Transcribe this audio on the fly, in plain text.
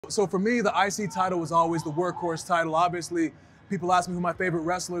So for me, the IC title was always the workhorse title. Obviously, people ask me who my favorite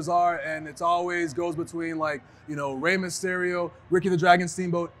wrestlers are, and it's always goes between like, you know, Rey Mysterio, Ricky the Dragon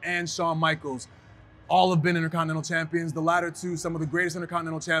Steamboat, and Shawn Michaels. All have been Intercontinental champions. The latter two, some of the greatest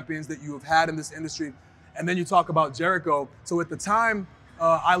Intercontinental champions that you have had in this industry. And then you talk about Jericho. So at the time,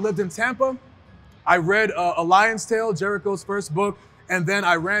 I lived in Tampa. I read A Lion's Tale, Jericho's first book, and then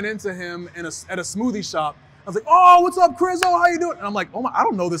I ran into him at a smoothie shop. I was like, oh, what's up, Chris? Oh, how you doing? And I'm like, oh my, I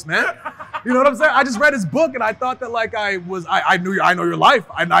don't know this man. You know what I'm saying? I just read his book and I thought that like I know your life.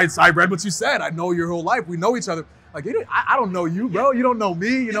 I read what you said. I know your whole life. We know each other. Like, I don't know you, bro. You don't know me.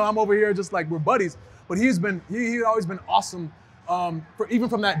 You know, I'm over here just like we're buddies. But he'd always been awesome even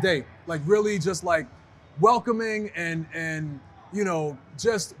from that day. Like really just like welcoming and you know,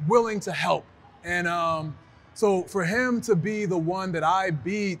 just willing to help. And so for him to be the one that I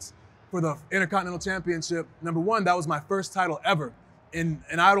beat for the Intercontinental Championship, number one, that was my first title ever. And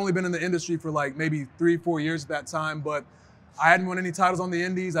I'd only been in the industry for like maybe 3-4 years at that time, but I hadn't won any titles on the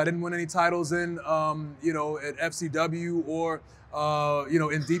indies. I didn't win any titles in, you know, at FCW or, you know,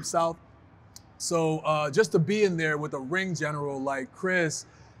 in Deep South. So just to be in there with a ring general like Chris,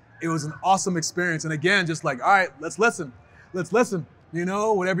 it was an awesome experience. And again, just like, all right, let's listen. Let's listen. You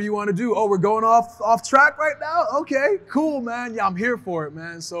know, whatever you want to do. Oh, we're going off track right now? Okay, cool, man. Yeah, I'm here for it,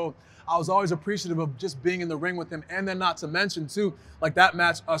 man. So I was always appreciative of just being in the ring with him. And then not to mention, too, like that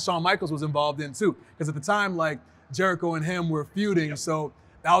match Shawn Michaels was involved in, too. Because at the time, like, Jericho and him were feuding. Yep. So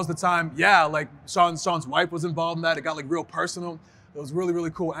that was the time, yeah, like Shawn's wife was involved in that. It got, like, real personal. It was really,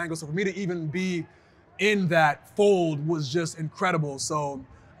 really cool angle. So for me to even be in that fold was just incredible. So,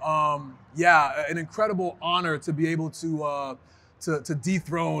 yeah, an incredible honor to be able to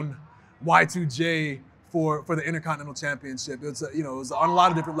dethrone Y2J for the Intercontinental Championship. It's you know, it was on a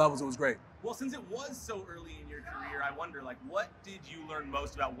lot of different levels. It was great. Well, since it was so early in your career, I wonder, like, what did you learn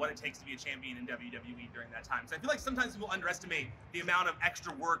most about what it takes to be a champion in WWE during that time? So I feel like sometimes people underestimate the amount of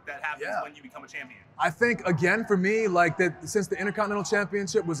extra work that happens when you become a champion. I think, again, for me, like that, since the Intercontinental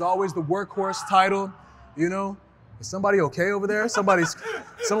Championship was always the workhorse title, you know, is somebody okay over there? Someone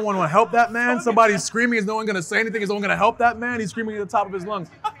want to help that man? Somebody's screaming. Is no one going to say anything? Is no one going to help that man? He's screaming at the top of his lungs.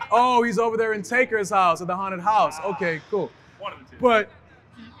 Oh, he's over there in Taker's house at the haunted house. Okay, cool. One of the two. But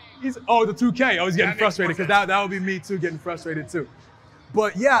the 2K. Oh, he's getting frustrated because that would be me too, getting frustrated too.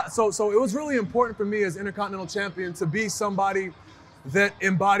 But yeah, so it was really important for me as Intercontinental Champion to be somebody that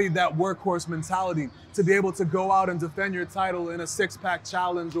embodied that workhorse mentality, to be able to go out and defend your title in a six-pack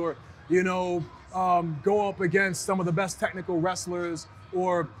challenge, or, you know, go up against some of the best technical wrestlers,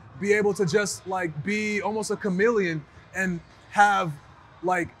 or be able to just like be almost a chameleon and have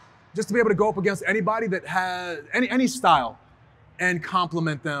like, just to be able to go up against anybody that has any style and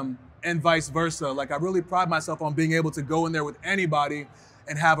compliment them and vice versa. Like I really pride myself on being able to go in there with anybody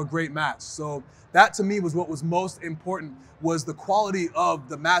and have a great match. So that to me was what was most important, was the quality of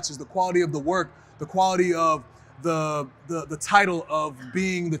the matches, the quality of the work, the quality of the title of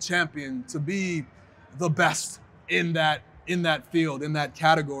being the champion, to be the best in that field, in that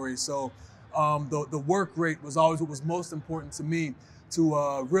category. So the work rate was always what was most important to me,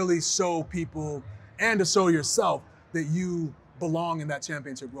 to really show people and to show yourself that you belong in that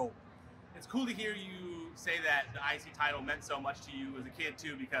championship role. It's cool to hear you say that the IC title meant so much to you as a kid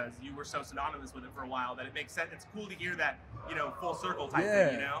too, because you were so synonymous with it for a while that it makes sense. It's cool to hear that, you know, full circle type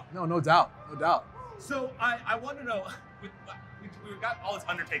thing, you know? No doubt, no doubt. So I want to know, we've got all this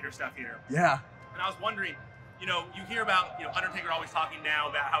Undertaker stuff here. Yeah. And I was wondering, you know, you hear about, you know, Undertaker always talking now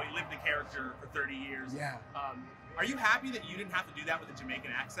about how he lived the character for 30 years. Yeah. Are you happy that you didn't have to do that with a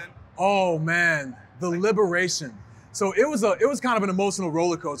Jamaican accent? Oh man, the liberation. So it was kind of an emotional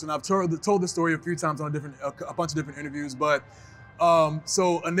roller coaster, and I've told this story a few times on a bunch of different interviews. But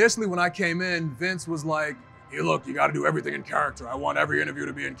so initially when I came in, Vince was like, "Hey, look, you got to do everything in character. I want every interview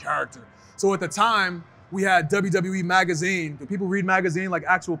to be in character." So at the time, we had WWE Magazine. Do people read magazine, like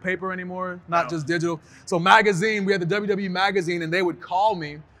actual paper anymore, not just digital? So magazine, we had the WWE Magazine, and they would call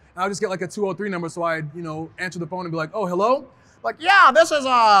me, and I would just get like a 203 number, so I'd, you know, answer the phone and be like, "Oh, hello?" Like, "Yeah, this is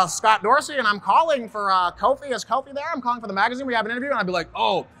Scott Dorsey, and I'm calling for Kofi. Is Kofi there? I'm calling for the magazine. We have an interview." And I'd be like,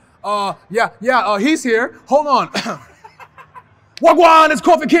 "Oh, yeah, he's here. Hold on." "Wagwan, it's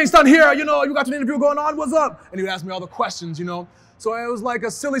Kofi Kingston here. You know, you got an interview going on. What's up?" And he would ask me all the questions, you know. So it was like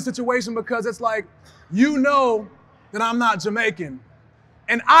a silly situation, because it's like, you know that I'm not Jamaican,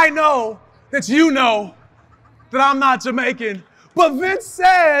 and I know that you know that I'm not Jamaican, but Vince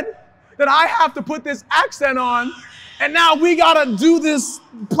said that I have to put this accent on, and now we gotta do this,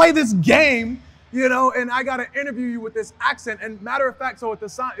 play this game, you know, and I gotta interview you with this accent. And matter of fact, so at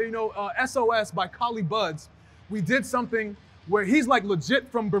the, you know, SOS by Collie Buddz, we did something where he's like legit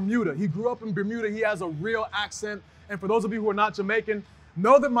from Bermuda. He grew up in Bermuda. He has a real accent. And for those of you who are not Jamaican,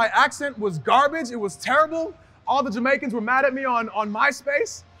 know that my accent was garbage. It was terrible. All the Jamaicans were mad at me on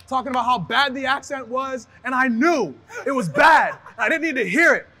MySpace, talking about how bad the accent was. And I knew it was bad. I didn't need to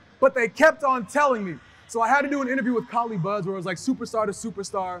hear it, but they kept on telling me. So I had to do an interview with Collie Buddz where it was like superstar to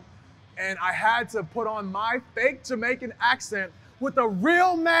superstar. And I had to put on my fake Jamaican accent with a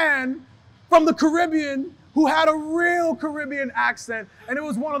real man from the Caribbean who had a real Caribbean accent. And it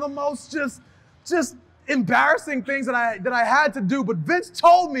was one of the most just embarrassing things that I had to do. But Vince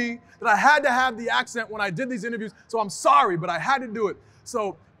told me that I had to have the accent when I did these interviews. So I'm sorry, but I had to do it.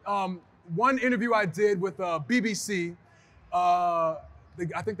 So one interview I did with BBC, I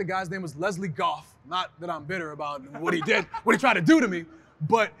think the guy's name was Leslie Goff. Not that I'm bitter about what he did, what he tried to do to me,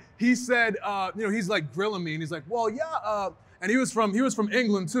 but he said, he's like grilling me, and he's like, well, yeah, and he was from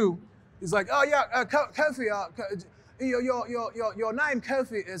England too. He's like, oh yeah, Kofi, your name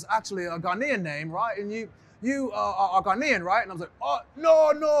Kofi is actually a Ghanaian name, right? And you are Ghanaian, right? And I was like, oh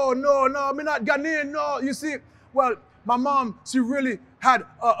no, I'm not Ghanaian, no. You see, well, my mom, she really had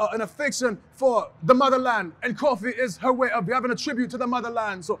an affection for the motherland, and Kofi is her way of having a tribute to the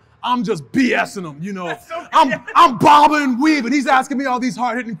motherland. So I'm just BSing him, you know. So I'm bobbing and weaving. He's asking me all these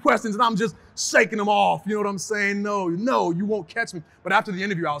hard-hitting questions, and I'm just shaking them off. You know what I'm saying? No, you won't catch me. But after the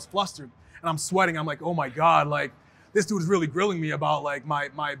interview, I was flustered, and I'm sweating. I'm like, oh my God, like this dude is really grilling me about like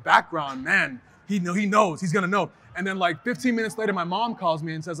my background, man. He knows. He's gonna know. And then like 15 minutes later, my mom calls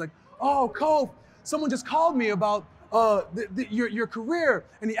me and says like, oh, Kof, someone just called me about your career,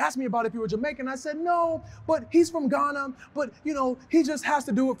 and he asked me about if you were Jamaican. I said no, but he's from Ghana, but he just has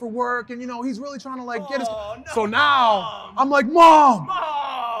to do it for work, and he's really trying to like get his. No, so now I'm like, Mom,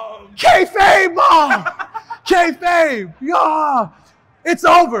 kayfabe, Mom, kayfabe, yeah, it's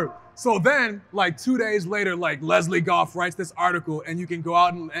over. So then, like 2 days later, like Leslie Goff writes this article, and you can go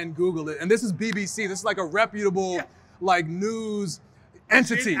out and Google it. And this is BBC. This is like a reputable, like news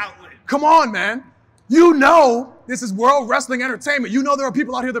entity. Come on, man. This is World Wrestling Entertainment. There are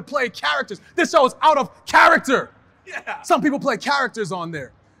people out here that play characters. This show is out of character. Yeah. Some people play characters on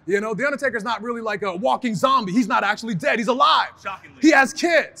there. The Undertaker's not really like a walking zombie. He's not actually dead. He's alive. Shockingly. He has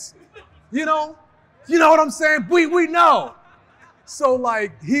kids. You know what I'm saying? We know. So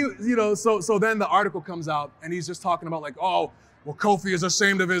like so then the article comes out, and he's just talking about like, oh, well, Kofi is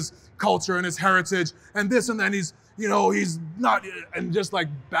ashamed of his culture and his heritage and this, and then he's not, and just like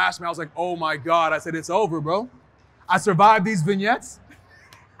bash me. I was like, oh my God. I said, it's over, bro. I survived these vignettes.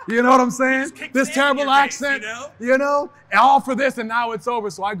 You know what I'm saying? This terrible accent, all for this, and now it's over.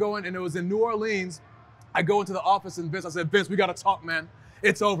 So I go in, and it was in New Orleans. I go into the office, and Vince, I said, Vince, we got to talk, man.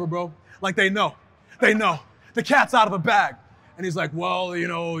 It's over, bro. Like they know. The cat's out of the bag. And he's like, well,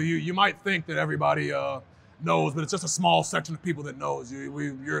 you might think that everybody knows, but it's just a small section of people that knows.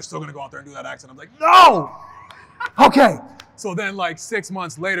 You're still going to go out there and do that accent. I'm like, no! Okay. So then like 6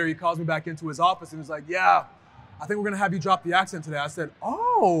 months later, he calls me back into his office, and he's like, yeah, I think we're going to have you drop the accent today. I said,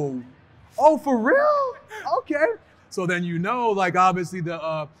 oh, for real? Okay. So then like obviously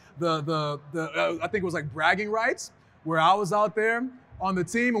I think it was like bragging rights, where I was out there on the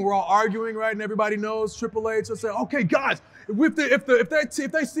team, and we're all arguing, right? And everybody knows Triple H will say, okay, guys,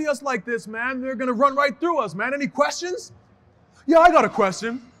 if they see us like this, man, they're gonna run right through us, man. Any questions? Yeah, I got a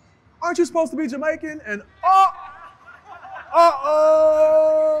question. Aren't you supposed to be Jamaican? And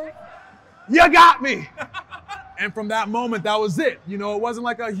you got me. And from that moment, that was it. It wasn't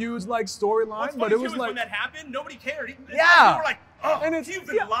like a huge like storyline, but it was like when that happened, nobody cared. Yeah. People were like, oh, and you've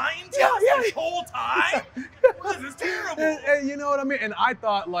been lying to us this whole time? This is terrible. And you know what I mean? And I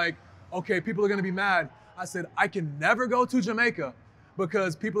thought like, okay, people are gonna be mad. I said, I can never go to Jamaica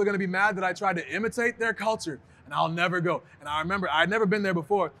because people are gonna be mad that I tried to imitate their culture, and I'll never go. And I remember I'd never been there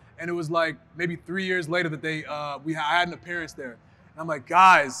before, and it was like maybe 3 years later that I had an appearance there. And I'm like,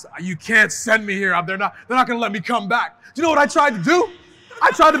 guys, you can't send me here. They're not gonna let me come back. Do you know what I tried to do? I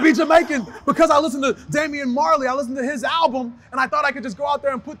tried to be Jamaican because I listened to Damian Marley. I listened to his album, and I thought I could just go out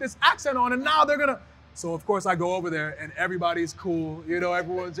there and put this accent on, and now they're gonna. So of course I go over there, and everybody's cool.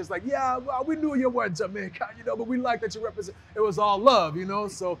 Everyone's just like, yeah, well, we knew you weren't Jamaican, but we like that you represent. It was all love,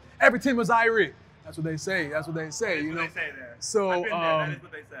 So every team was Irie. That's what they say. That's what they say. That's what they say there. So I've been there. That is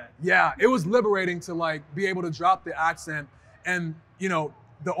what they say. Yeah, it was liberating to like be able to drop the accent, and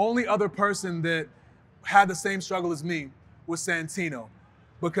the only other person that had the same struggle as me was Santino,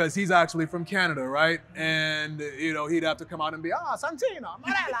 because he's actually from Canada, right? And he'd have to come out and be, Santino,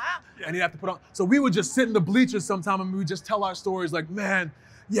 and he'd have to put on. So we would just sit in the bleachers sometime, and we would just tell our stories like, man,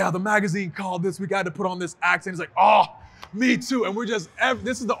 yeah, the magazine called this. We got to put on this accent. He's like, oh, me too. And we're just,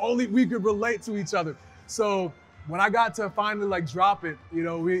 this is the only we could relate to each other. So when I got to finally like drop it,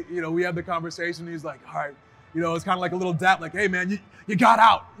 we had the conversation. He's like, all right, it's kind of like a little dap, like, hey man, you got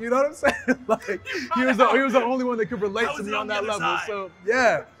out. You know what I'm saying? Like he was the only one that could relate to me on that level. Side. So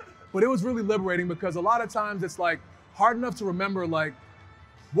yeah, but it was really liberating because a lot of times it's like hard enough to remember like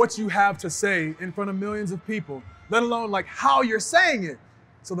what you have to say in front of millions of people, let alone like how you're saying it.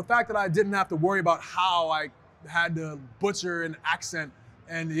 So the fact that I didn't have to worry about how I had to butcher an accent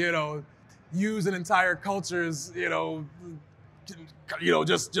and use an entire culture's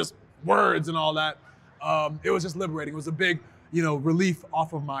just words and all that, it was just liberating. It was a big relief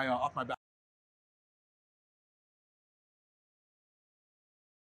off my back.